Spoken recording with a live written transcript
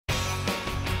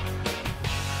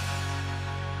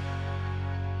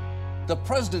the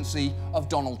presidency of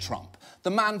Donald Trump. The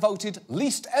man voted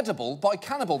least edible by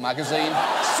Cannibal magazine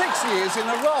 6 years in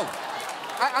a row.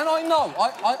 And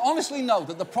I honestly know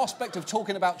that the prospect of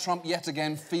talking about Trump yet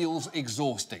again feels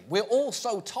exhausting. We're all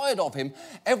so tired of him.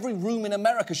 Every room in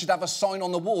America should have a sign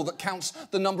on the wall that counts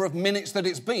the number of minutes that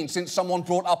it's been since someone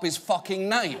brought up his fucking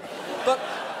name.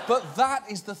 But that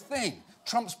is the thing.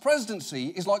 Trump's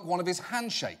presidency is like one of his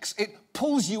handshakes. It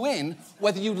pulls you in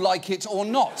whether you like it or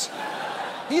not.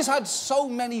 He's had so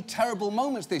many terrible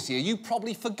moments this year, you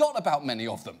probably forgot about many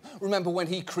of them. Remember when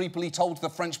he creepily told the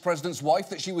French president's wife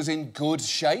that she was in good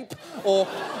shape? Or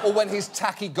when his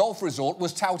tacky golf resort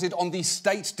was touted on the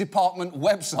State Department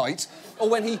website? Or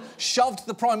when he shoved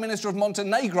the Prime Minister of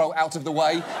Montenegro out of the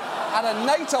way at a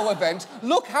NATO event?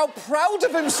 Look how proud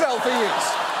of himself he is!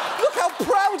 Look how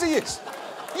proud he is!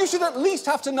 You should at least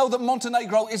have to know that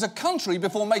Montenegro is a country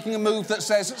before making a move that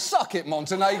says, "Suck it,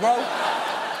 Montenegro."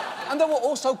 And there were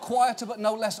also quieter but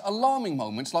no less alarming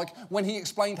moments, like when he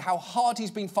explained how hard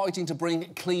he's been fighting to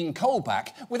bring clean coal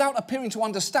back without appearing to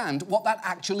understand what that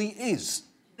actually is.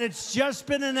 It's just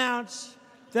been announced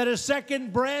that a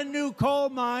second brand-new coal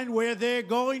mine where they're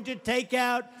going to take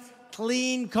out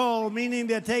clean coal, meaning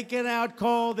they're taking out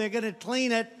coal, they're going to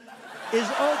clean it, is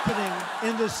opening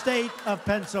in the state of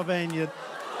Pennsylvania.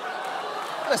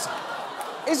 Listen,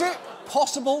 is it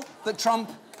possible that Trump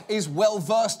is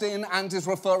well-versed in and is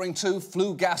referring to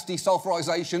flue gas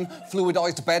desulfurization,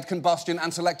 fluidized bed combustion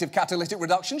and selective catalytic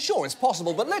reduction? Sure, it's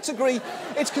possible, but let's agree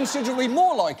it's considerably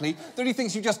more likely that he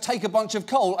thinks you just take a bunch of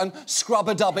coal and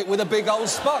scrub-a-dub it with a big old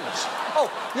sponge. Oh,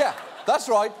 yeah, that's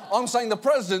right. I'm saying the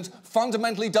president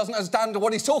fundamentally doesn't understand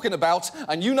what he's talking about,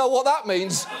 and you know what that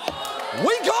means.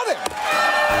 We got him!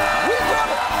 We got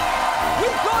him! We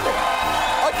got him!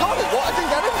 I got him! What, I didn't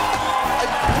get him? Did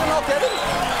I not get him?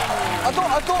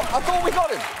 I thought we got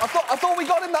him. I thought we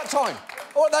got him that time.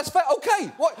 All right, that's fair.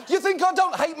 OK, what, you think I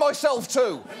don't hate myself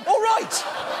too? All right.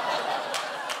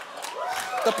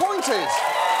 The point is,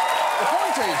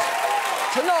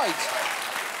 tonight,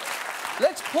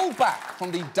 let's pull back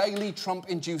from the daily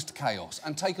Trump-induced chaos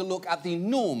and take a look at the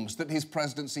norms that his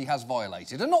presidency has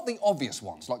violated, and not the obvious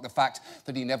ones, like the fact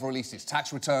that he never released his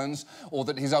tax returns, or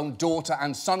that his own daughter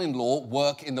and son-in-law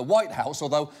work in the White House,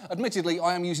 although, admittedly,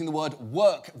 I am using the word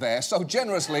work there so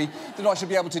generously that I should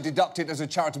be able to deduct it as a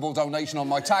charitable donation on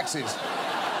my taxes.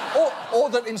 Or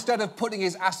that instead of putting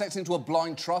his assets into a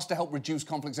blind trust to help reduce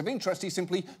conflicts of interest, he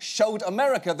simply showed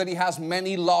America that he has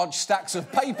many large stacks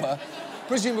of paper,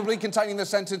 presumably containing the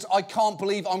sentence, "I can't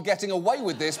believe I'm getting away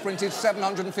with this," printed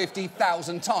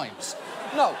 750,000 times.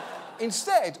 No,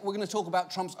 instead, we're going to talk about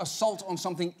Trump's assault on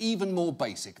something even more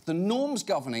basic, the norms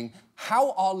governing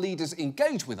how our leaders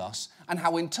engage with us and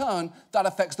how, in turn, that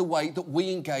affects the way that we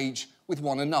engage with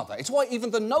one another. It's why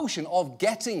even the notion of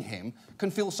getting him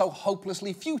can feel so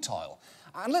hopelessly futile.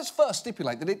 And let's first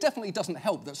stipulate that it definitely doesn't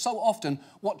help that so often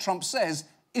what Trump says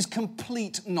is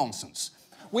complete nonsense.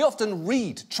 We often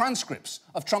read transcripts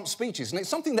of Trump's speeches, and it's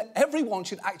something that everyone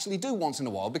should actually do once in a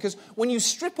while, because when you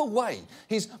strip away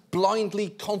his blindly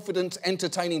confident,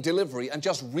 entertaining delivery and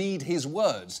just read his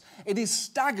words, it is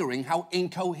staggering how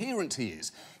incoherent he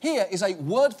is. Here is a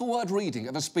word-for-word reading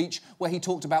of a speech where he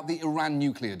talked about the Iran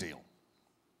nuclear deal.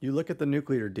 You look at the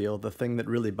nuclear deal, the thing that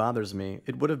really bothers me.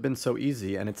 It would have been so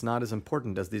easy, and it's not as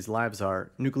important as these lives are.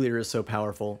 Nuclear is so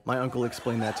powerful. My uncle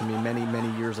explained that to me many,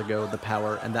 many years ago, the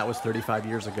power, and that was 35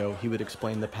 years ago. He would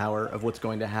explain the power of what's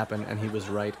going to happen, and he was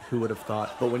right. Who would have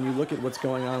thought? But when you look at what's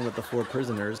going on with the 4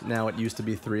 prisoners, now it used to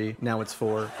be 3, now it's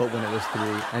 4, but when it was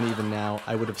 3, and even now,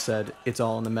 I would have said, it's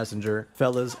all in the messenger.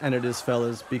 Fellas, and it is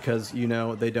fellas, because, you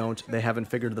know, they haven't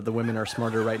figured that the women are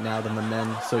smarter right now than the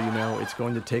men, so you know, it's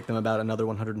going to take them about another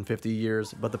 150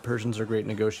 years, but the Persians are great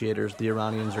negotiators, the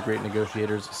Iranians are great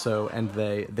negotiators, so, and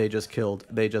they just killed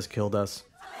us.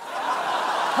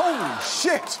 Holy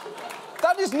shit!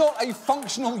 That is not a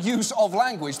functional use of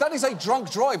language. That is a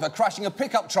drunk driver crashing a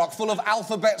pickup truck full of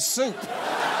alphabet soup.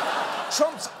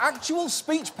 Trump's actual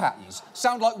speech patterns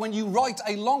sound like when you write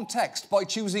a long text by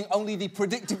choosing only the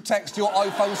predictive text your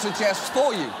iPhone suggests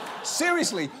for you.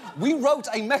 Seriously, we wrote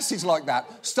a message like that,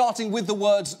 starting with the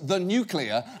words, "the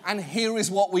nuclear," and here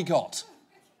is what we got.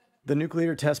 The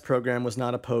nuclear test program was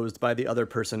not opposed by the other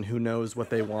person who knows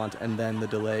what they want, and then the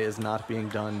delay is not being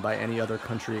done by any other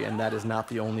country, and that is not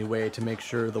the only way to make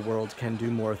sure the world can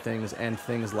do more things and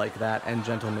things like that, and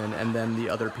gentlemen, and then the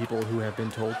other people who have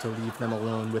been told to leave them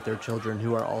alone with their children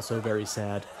who are also very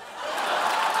sad.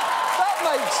 That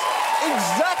makes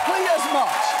exactly as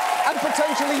much and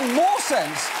potentially more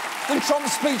sense than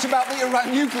Trump's speech about the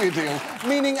Iran nuclear deal,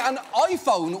 meaning an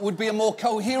iPhone would be a more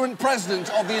coherent president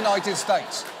of the United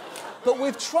States. But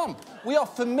with Trump, we are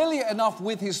familiar enough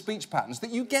with his speech patterns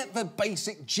that you get the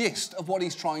basic gist of what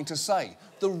he's trying to say.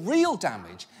 The real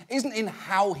damage isn't in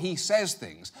how he says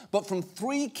things, but from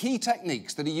three key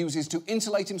techniques that he uses to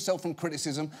insulate himself from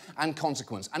criticism and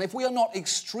consequence. And if we are not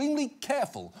extremely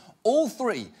careful, all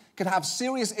three could have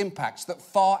serious impacts that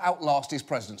far outlast his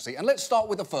presidency. And let's start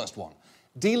with the first one.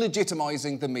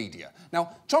 Delegitimising the media.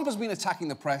 Now, Trump has been attacking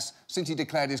the press since he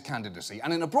declared his candidacy,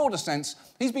 and in a broader sense,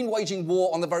 he's been waging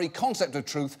war on the very concept of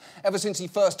truth ever since he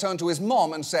first turned to his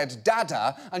mom and said,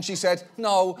 "Dada," and she said,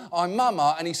 "No, I'm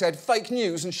Mama," and he said, "Fake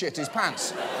news," and shit his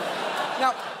pants.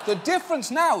 Now, the difference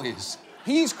now is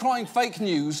he's crying fake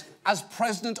news as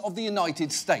President of the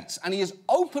United States, and he is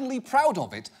openly proud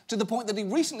of it to the point that he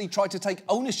recently tried to take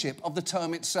ownership of the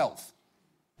term itself.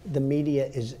 The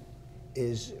media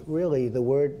is really the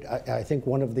word, I think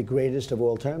one of the greatest of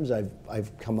all terms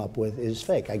I've come up with is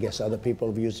fake. I guess other people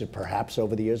have used it perhaps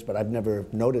over the years, but I've never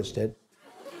noticed it.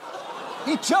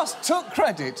 He just took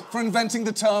credit for inventing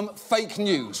the term fake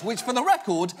news, which, for the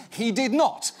record, he did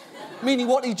not. Meaning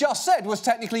what he just said was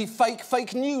technically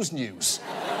fake news.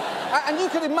 And you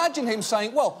can imagine him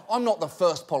saying, well, I'm not the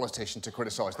first politician to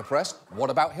criticise the press. What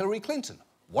about Hillary Clinton?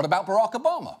 What about Barack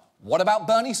Obama? What about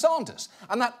Bernie Sanders?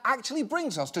 And that actually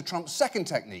brings us to Trump's second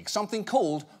technique, something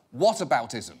called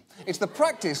whataboutism. It's the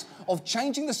practice of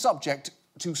changing the subject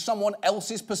to someone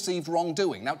else's perceived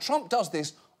wrongdoing. Now, Trump does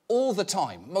this all the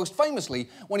time, most famously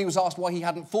when he was asked why he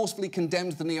hadn't forcefully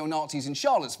condemned the neo-Nazis in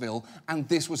Charlottesville, and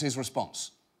this was his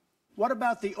response. What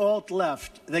about the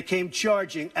alt-left that came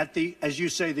charging at the, as you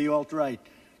say, the alt-right?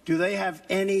 Do they have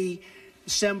any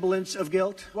semblance of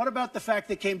guilt? What about the fact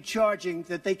they came charging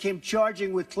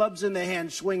with clubs in their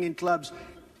hands, swinging clubs?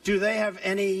 Do they have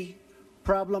any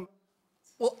problem?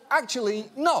 Well, actually,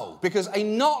 no, because a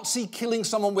Nazi killing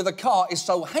someone with a car is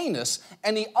so heinous,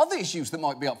 any other issues that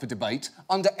might be up for debate,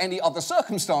 under any other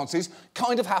circumstances,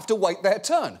 kind of have to wait their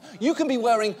turn. You can be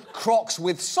wearing Crocs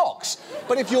with socks,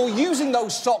 but if you're using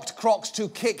those socked Crocs to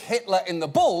kick Hitler in the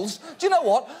balls, do you know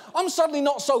what? I'm suddenly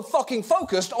not so fucking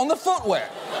focused on the footwear.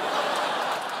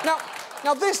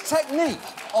 Now, this technique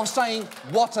of saying,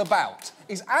 "what about?"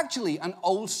 is actually an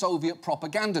old Soviet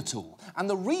propaganda tool. And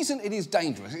the reason it is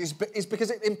dangerous is because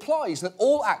it implies that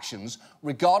all actions,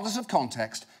 regardless of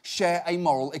context, share a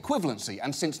moral equivalency.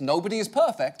 And since nobody is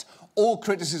perfect, all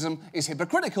criticism is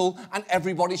hypocritical and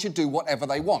everybody should do whatever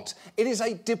they want. It is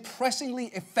a depressingly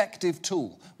effective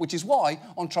tool, which is why,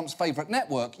 on Trump's favourite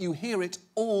network, you hear it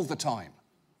all the time.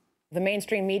 The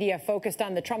mainstream media focused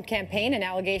on the Trump campaign and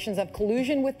allegations of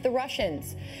collusion with the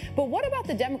Russians. But what about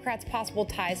the Democrats' possible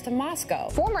ties to Moscow?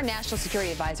 Former National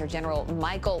Security Advisor General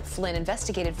Michael Flynn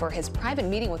investigated for his private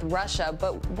meeting with Russia.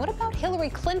 But what about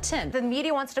Hillary Clinton? The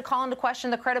media wants to call into question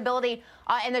the credibility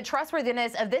and the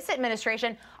trustworthiness of this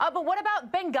administration. But what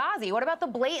about Benghazi? What about the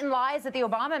blatant lies that the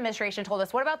Obama administration told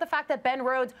us? What about the fact that Ben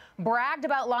Rhodes bragged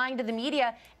about lying to the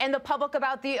media and the public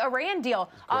about the Iran deal?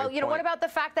 What about the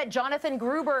fact that Jonathan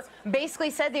Gruber basically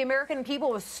said the American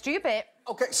people was stupid?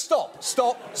 OK, stop.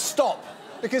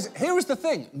 Because here is the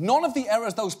thing. None of the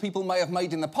errors those people may have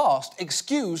made in the past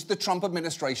excuse the Trump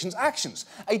administration's actions.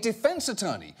 A defense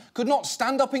attorney could not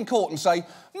stand up in court and say,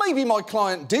 maybe my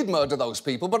client did murder those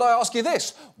people, but I ask you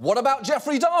this, what about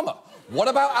Jeffrey Dahmer? What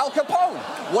about Al Capone?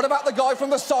 What about the guy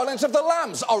from The Silence of the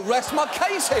Lambs? Arrest my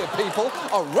case here, people.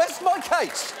 Arrest my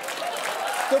case.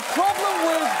 The problem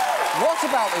with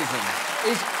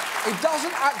whataboutism is it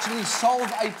doesn't actually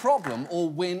solve a problem or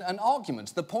win an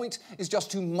argument. The point is just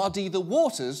to muddy the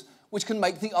waters, which can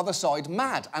make the other side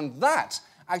mad. And that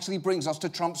actually brings us to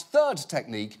Trump's third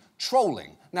technique,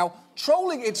 trolling. Now,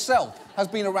 trolling itself has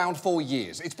been around for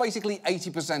years. It's basically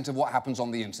 80% of what happens on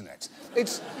the internet.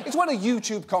 It's when a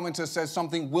YouTube commenter says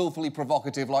something willfully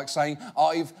provocative, like saying,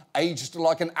 I've aged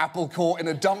like an apple core in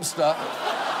a dumpster,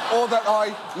 or that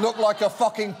I look like a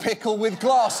fucking pickle with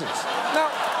glasses. Now,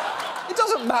 it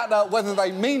doesn't matter whether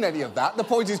they mean any of that. The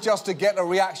point is just to get a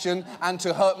reaction and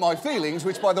to hurt my feelings,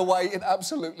 which, by the way, it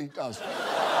absolutely does.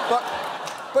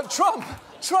 But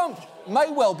Trump may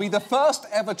well be the first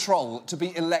ever troll to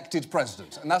be elected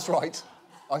president. And that's right,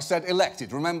 I said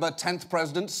elected. Remember 10th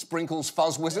President Sprinkles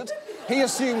Fuzz Wizard? He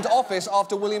assumed office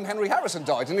after William Henry Harrison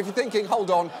died. And if you're thinking,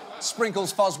 hold on,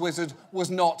 Sprinkles Fuzz Wizard was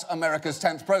not America's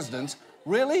 10th president,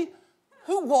 really?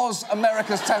 Who was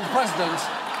America's 10th president?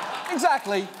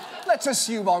 Exactly. Let's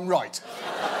assume I'm right.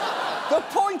 The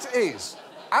point is,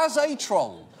 as a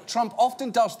troll, Trump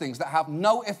often does things that have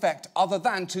no effect other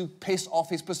than to piss off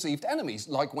his perceived enemies,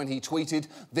 like when he tweeted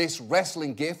this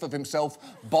wrestling gif of himself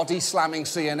body-slamming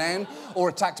CNN, or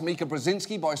attacked Mika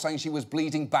Brzezinski by saying she was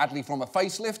bleeding badly from a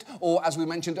facelift, or, as we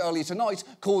mentioned earlier tonight,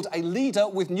 called a leader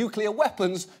with nuclear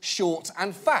weapons short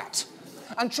and fat.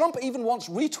 And Trump even once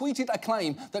retweeted a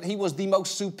claim that he was the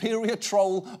most superior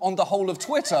troll on the whole of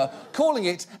Twitter, calling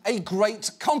it a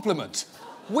great compliment,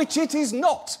 which it is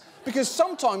not. Because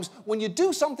sometimes when you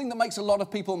do something that makes a lot of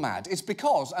people mad, it's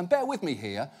because, and bear with me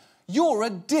here, you're a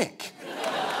dick.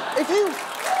 If you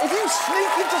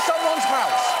sneak into someone's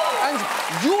house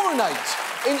and urinate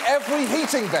in every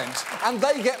heating vent and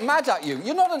they get mad at you,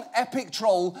 you're not an epic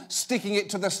troll sticking it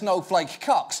to the snowflake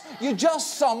cucks. You're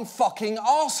just some fucking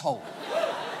arsehole.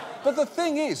 But the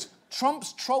thing is,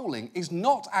 Trump's trolling is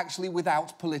not actually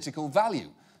without political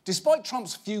value. Despite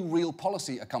Trump's few real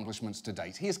policy accomplishments to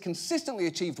date, he has consistently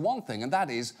achieved one thing, and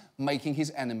that is making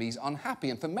his enemies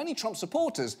unhappy. And for many Trump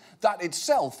supporters, that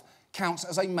itself counts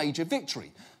as a major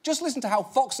victory. Just listen to how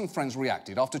Fox and Friends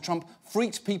reacted after Trump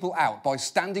freaked people out by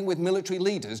standing with military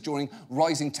leaders during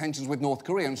rising tensions with North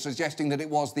Korea and suggesting that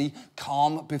it was the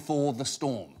calm before the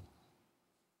storm.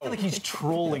 I feel like he's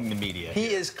trolling the media. He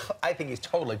is. I think he's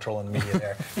totally trolling the media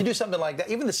there. You do something like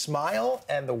that, even the smile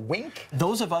and the wink.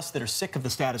 Those of us that are sick of the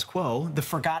status quo, the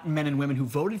forgotten men and women who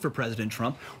voted for President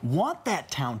Trump, want that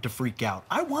town to freak out.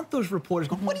 I want those reporters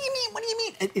going, what do you mean? What do you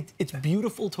mean? It's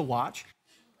beautiful to watch.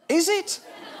 Is it?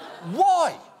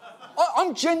 Why?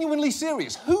 I'm genuinely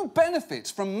serious. Who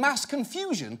benefits from mass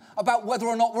confusion about whether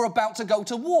or not we're about to go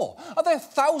to war? Are there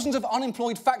thousands of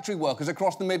unemployed factory workers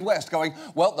across the Midwest going,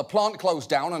 well, the plant closed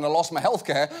down and I lost my health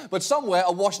care, but somewhere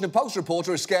a Washington Post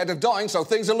reporter is scared of dying, so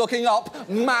things are looking up?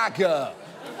 MAGA.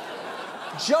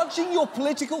 Judging your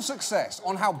political success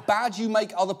on how bad you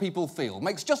make other people feel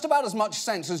makes just about as much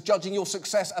sense as judging your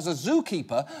success as a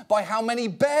zookeeper by how many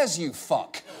bears you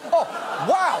fuck. Oh,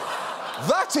 wow!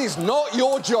 That is not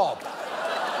your job.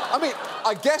 I mean,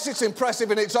 I guess it's impressive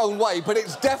in its own way, but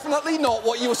it's definitely not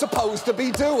what you were supposed to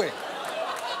be doing.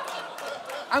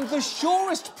 And the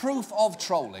surest proof of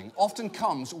trolling often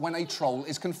comes when a troll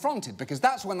is confronted, because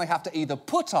that's when they have to either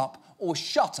put up or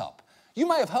shut up. You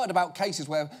may have heard about cases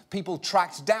where people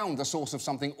tracked down the source of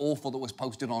something awful that was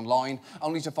posted online,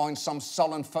 only to find some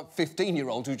sullen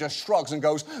 15-year-old who just shrugs and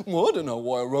goes, well, I don't know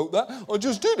why I wrote that, I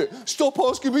just did it. Stop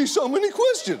asking me so many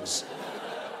questions.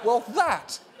 Well,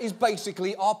 that is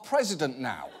basically our president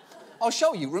now. I'll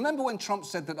show you. Remember when Trump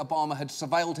said that Obama had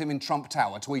surveilled him in Trump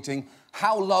Tower, tweeting,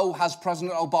 how low has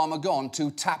President Obama gone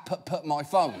to tap my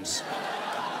phones?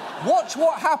 Watch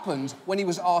what happened when he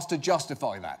was asked to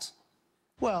justify that.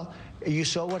 Well, you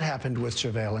saw what happened with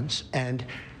surveillance, and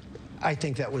I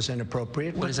think that was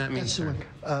inappropriate. What does that mean, sir?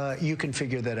 You can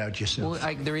figure that out yourself.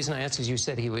 Well, the reason I asked is you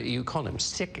said you called him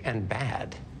sick and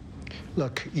bad.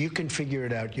 Look, you can figure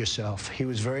it out yourself. He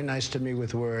was very nice to me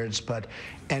with words,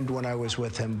 and when I was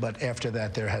with him, but after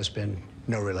that, there has been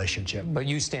no relationship. But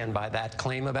you stand by that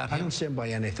claim about him? I don't stand by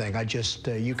anything. I just,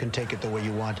 you can take it the way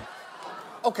you want.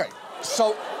 OK,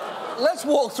 so let's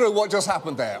walk through what just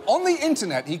happened there. On the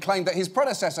internet, he claimed that his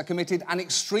predecessor committed an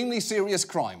extremely serious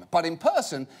crime. But in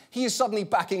person, he is suddenly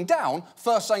backing down,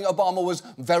 first saying Obama was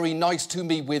very nice to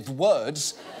me with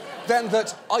words, then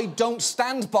that I don't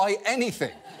stand by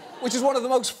anything, which is one of the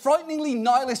most frighteningly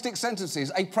nihilistic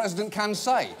sentences a president can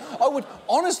say. I would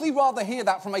honestly rather hear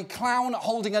that from a clown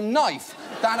holding a knife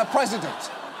than a president.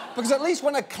 Because at least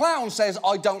when a clown says,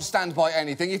 I don't stand by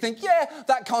anything, you think, yeah,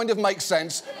 that kind of makes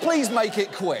sense. Please make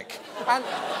it quick. And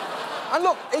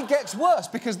look, it gets worse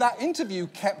because that interview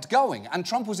kept going and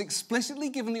Trump was explicitly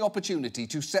given the opportunity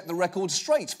to set the record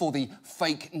straight for the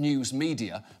fake news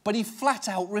media, but he flat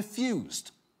out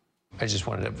refused. I just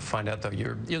wanted to find out, though,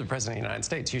 you're the president of the United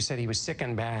States. You said he was sick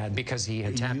and bad because he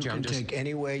had tapped you. You can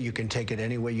take it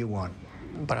any way you want.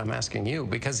 But I'm asking you,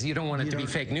 because you don't want it to be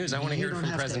fake news. I want to hear it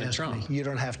from President Trump. You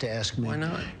don't have to ask me. Why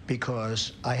not?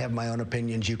 Because I have my own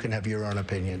opinions. You can have your own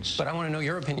opinions. But I want to know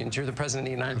your opinions. You're the president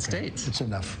of the United States. It's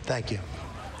enough. Thank you.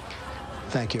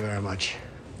 Thank you very much.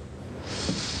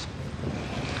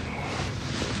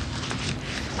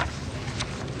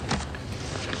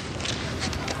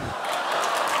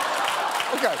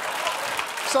 OK,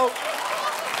 so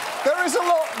there is a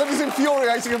lot that is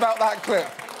infuriating about that clip.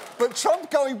 But Trump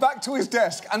going back to his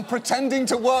desk and pretending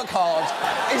to work hard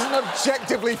is an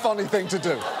objectively funny thing to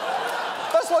do.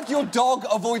 That's like your dog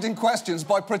avoiding questions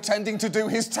by pretending to do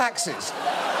his taxes.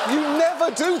 You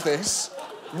never do this.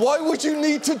 Why would you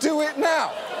need to do it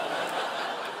now?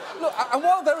 Look, and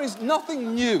while there is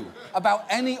nothing new about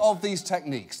any of these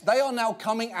techniques, they are now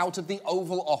coming out of the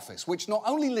Oval Office, which not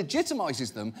only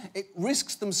legitimises them, it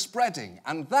risks them spreading.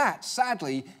 And that,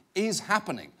 sadly, is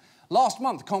happening. Last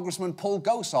month, Congressman Paul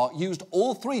Gosar used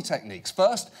all three techniques.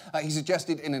 First, he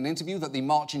suggested in an interview that the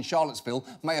march in Charlottesville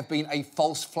may have been a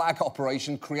false flag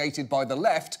operation created by the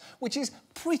left, which is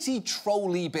pretty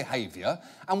trolly behaviour.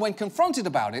 And when confronted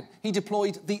about it, he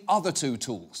deployed the other two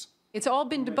tools. It's all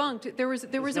been debunked. There was a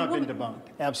woman. It's not been debunked.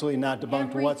 Absolutely not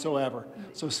debunked whatsoever.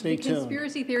 So stay tuned. The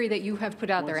conspiracy theory that you have put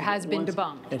out there has been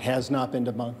debunked. It has not been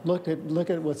debunked. Look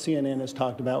at what CNN has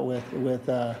talked about with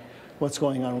what's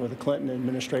going on with the Clinton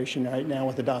administration right now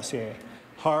with the dossier.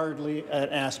 Hardly an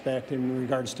aspect in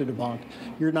regards to debunked.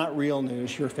 You're not real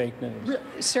news, you're fake news.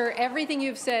 Sir, everything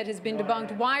you've said has been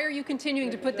debunked. Why are you continuing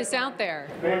to put this out there?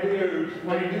 Fake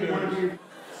news.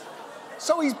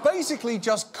 So he's basically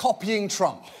just copying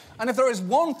Trump. And if there is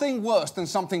one thing worse than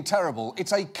something terrible,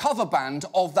 it's a cover band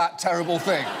of that terrible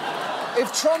thing.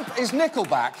 If Trump is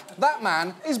Nickelback, that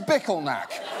man is Bickelknack.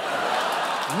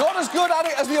 Not as good at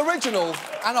it as the original,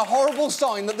 and a horrible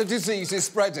sign that the disease is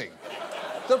spreading.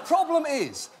 The problem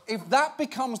is, if that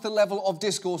becomes the level of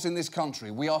discourse in this country,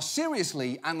 we are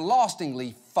seriously and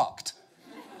lastingly fucked.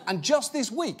 And just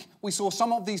this week, we saw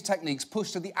some of these techniques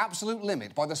pushed to the absolute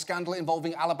limit by the scandal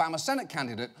involving Alabama Senate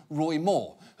candidate Roy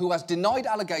Moore, who has denied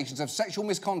allegations of sexual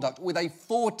misconduct with a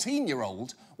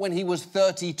 14-year-old when he was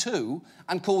 32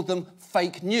 and called them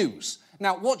fake news.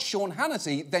 Now, watch Sean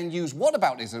Hannity then use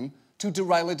whataboutism to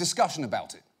derail a discussion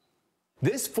about it.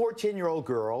 This 14-year-old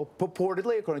girl,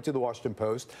 purportedly, according to the Washington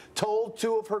Post, told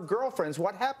two of her girlfriends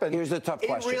what happened. Here's a tough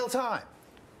question. In real time.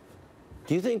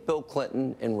 Do you think Bill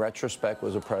Clinton, in retrospect,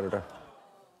 was a predator?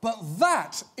 But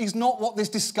that is not what this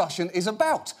discussion is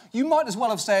about. You might as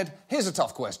well have said, here's a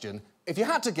tough question. If you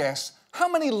had to guess, how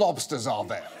many lobsters are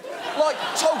there? Like,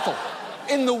 total,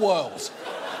 in the world.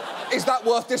 Is that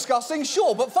worth discussing?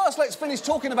 Sure, but first let's finish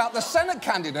talking about the Senate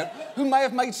candidate who may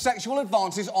have made sexual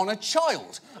advances on a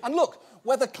child. And look,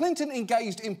 whether Clinton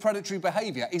engaged in predatory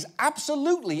behaviour is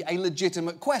absolutely a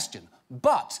legitimate question,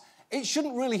 but it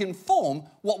shouldn't really inform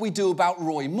what we do about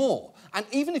Roy Moore. And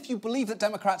even if you believe that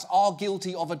Democrats are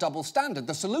guilty of a double standard,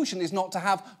 the solution is not to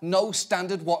have no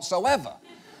standard whatsoever.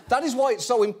 That is why it's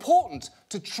so important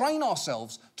to train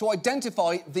ourselves to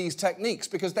identify these techniques,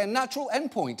 because their natural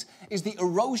endpoint is the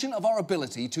erosion of our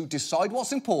ability to decide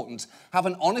what's important, have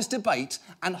an honest debate,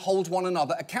 and hold one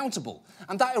another accountable.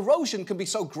 And that erosion can be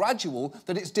so gradual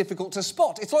that it's difficult to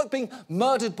spot. It's like being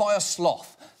murdered by a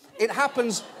sloth. It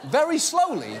happens very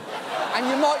slowly, and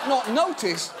you might not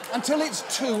notice until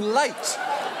it's too late.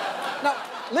 Now,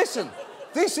 listen,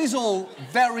 this is all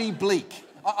very bleak.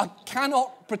 I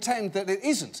cannot pretend that it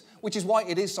isn't, which is why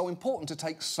it is so important to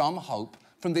take some hope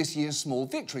from this year's small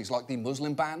victories, like the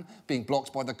Muslim ban being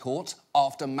blocked by the courts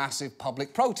after massive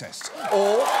public protests,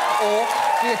 or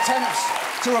the attempts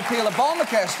to repeal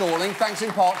Obamacare stalling thanks in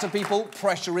part to people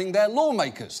pressuring their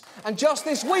lawmakers. And just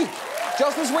this week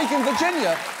in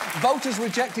Virginia, voters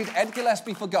rejected Ed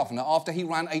Gillespie for governor after he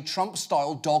ran a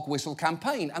Trump-style dog whistle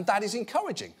campaign, and that is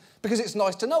encouraging, because it's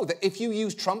nice to know that if you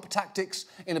use Trump tactics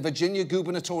in a Virginia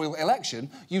gubernatorial election,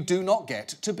 you do not get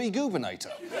to be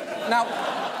gubernator. Now,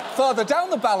 further down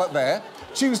the ballot there,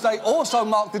 Tuesday also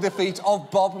marked the defeat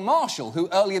of Bob Marshall, who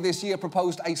earlier this year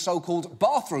proposed a so-called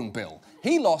bathroom bill.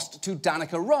 He lost to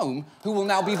Danica Roem, who will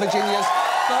now be Virginia's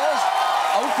first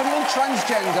openly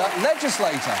transgender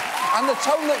legislator. And the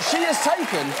tone that she has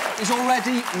taken is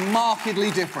already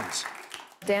markedly different.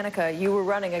 Danica, you were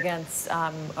running against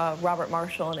Robert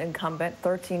Marshall, an incumbent,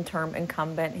 13-term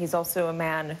incumbent. He's also a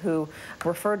man who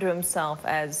referred to himself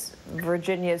as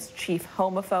Virginia's chief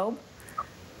homophobe.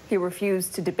 He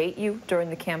refused to debate you during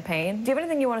the campaign. Do you have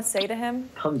anything you want to say to him?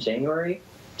 Come January,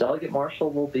 Delegate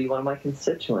Marshall will be one of my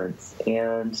constituents,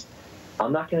 and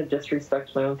I'm not going to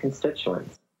disrespect my own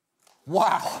constituents.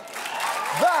 Wow.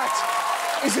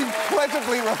 That is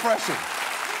incredibly refreshing.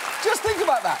 Just think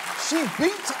about that. She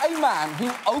beat a man who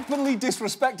openly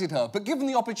disrespected her, but given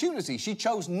the opportunity, she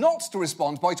chose not to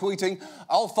respond by tweeting,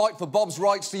 "I'll fight for Bob's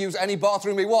rights to use any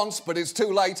bathroom he wants, but it's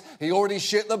too late. He already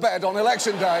shit the bed on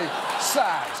election day.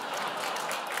 Sad."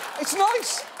 It's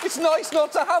nice. It's nice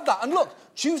not to have that. And look,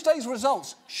 Tuesday's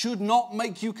results should not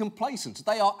make you complacent.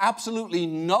 They are absolutely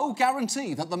no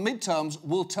guarantee that the midterms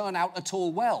will turn out at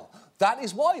all well. That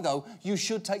is why, though, you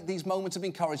should take these moments of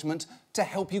encouragement to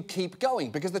help you keep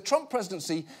going, because the Trump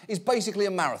presidency is basically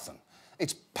a marathon.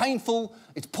 It's painful,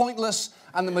 it's pointless,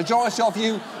 and the majority of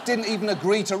you didn't even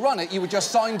agree to run it. You were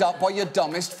just signed up by your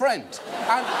dumbest friend.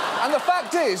 And the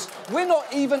fact is, we're not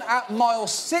even at mile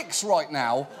 6 right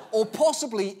now, or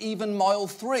possibly even mile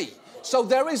 3. So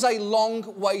there is a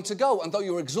long way to go, and though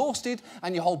you're exhausted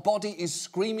and your whole body is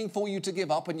screaming for you to give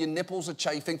up and your nipples are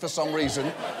chafing for some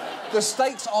reason, the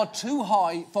stakes are too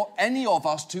high for any of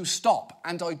us to stop.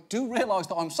 And I do realise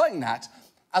that I'm saying that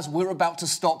as we're about to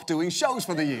stop doing shows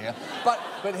for the year. But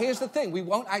here's the thing, we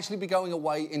won't actually be going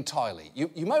away entirely.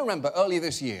 You may remember earlier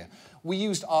this year, we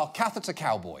used our catheter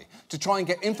cowboy to try and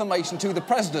get information to the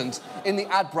president in the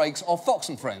ad breaks of Fox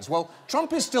and Friends. Well,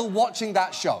 Trump is still watching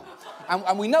that show.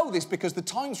 And we know this because the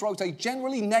Times wrote a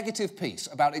generally negative piece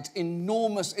about its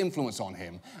enormous influence on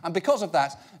him, and because of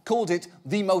that, called it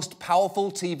the most powerful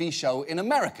TV show in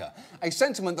America, a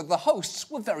sentiment that the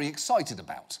hosts were very excited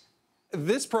about.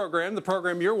 This program, the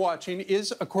program you're watching,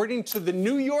 is, according to the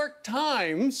New York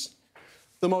Times,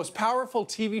 the most powerful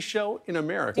TV show in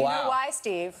America. Do you know why,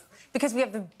 Steve? Because we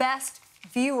have the best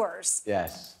viewers.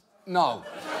 Yes. No.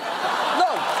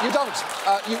 No, you don't.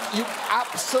 You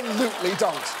absolutely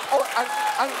don't. Oh,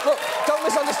 and look, don't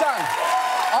misunderstand.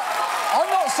 I'm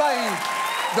not saying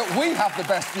that we have the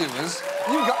best viewers.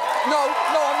 No,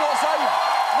 I'm not saying that.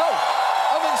 No,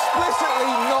 I'm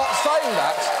explicitly not saying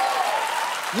that.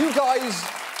 You guys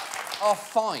are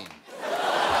fine.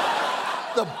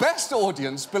 The best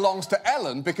audience belongs to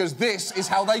Ellen because this is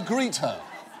how they greet her.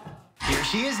 Here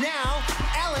she is now,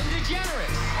 Ellen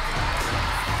DeGeneres.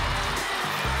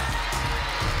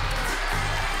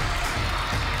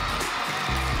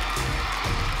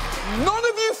 None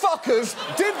of you fuckers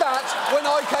did that when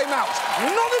I came out.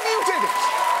 None of you did it.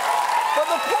 But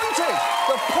the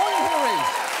point here is,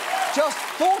 just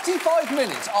 45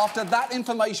 minutes after that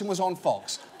information was on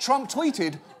Fox, Trump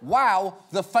tweeted, "Wow,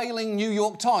 the failing New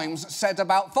York Times said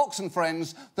about Fox and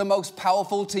Friends, the most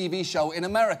powerful TV show in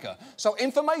America." So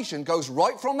information goes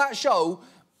right from that show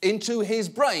into his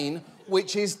brain,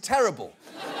 which is terrible.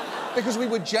 Because we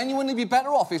would genuinely be better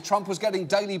off if Trump was getting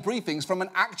daily briefings from an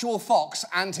actual fox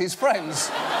and his friends,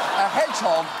 a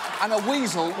hedgehog and a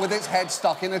weasel with its head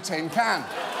stuck in a tin can.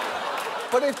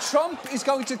 But if Trump is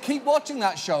going to keep watching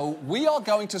that show, we are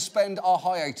going to spend our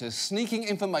hiatus sneaking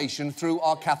information through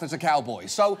our catheter cowboy.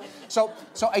 So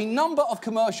a number of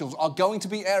commercials are going to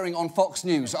be airing on Fox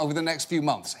News over the next few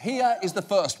months. Here is the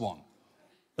first one.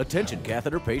 Attention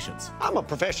catheter patients. I'm a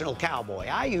professional cowboy.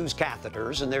 I use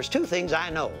catheters, and there's two things I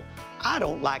know. I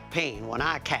don't like pain when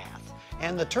I cath,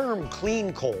 and the term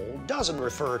clean coal doesn't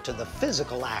refer to the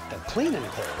physical act of cleaning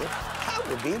coal. That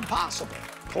would be impossible.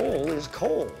 Coal is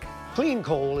coal. Clean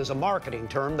coal is a marketing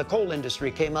term the coal industry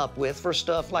came up with for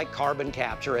stuff like carbon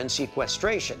capture and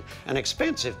sequestration, an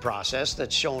expensive process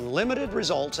that's shown limited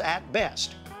results at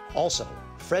best. Also,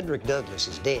 Frederick Douglass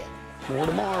is dead. More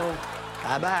tomorrow.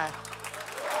 Bye-bye.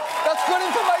 That's good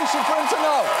information for him to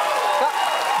know.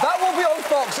 That will be on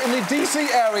Fox in the DC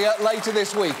area later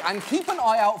this week. And keep an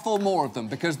eye out for more of them,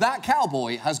 because that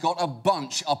cowboy has got a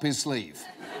bunch up his sleeve.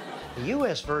 The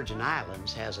U.S. Virgin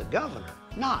Islands has a governor,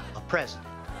 not a president.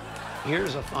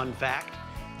 Here's a fun fact.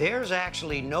 There's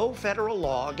actually no federal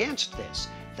law against this,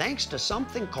 thanks to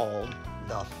something called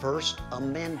the First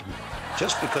Amendment.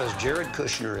 Just because Jared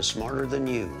Kushner is smarter than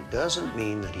you doesn't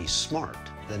mean that he's smart.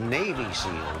 The Navy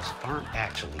SEALs aren't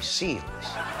actually SEALs.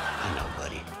 I know,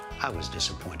 buddy. I was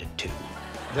disappointed, too.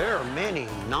 There are many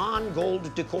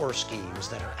non-gold decor schemes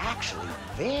that are actually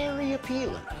very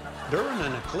appealing. During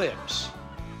an eclipse,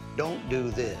 don't do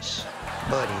this.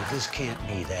 Buddy, this can't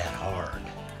be that hard.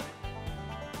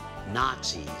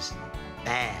 Nazis,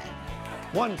 bad.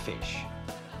 One fish.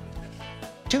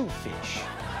 Two fish.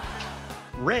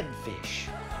 Red fish.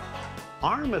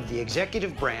 Arm of the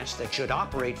executive branch that should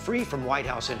operate free from White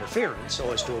House interference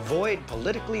so as to avoid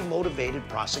politically motivated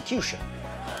prosecution.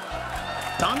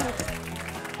 Donald?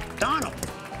 Donald!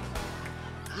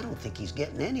 I don't think he's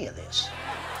getting any of this.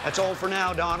 That's all for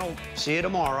now, Donald. See you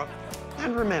tomorrow.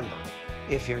 And remember,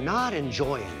 if you're not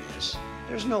enjoying this,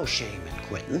 there's no shame in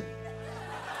quitting.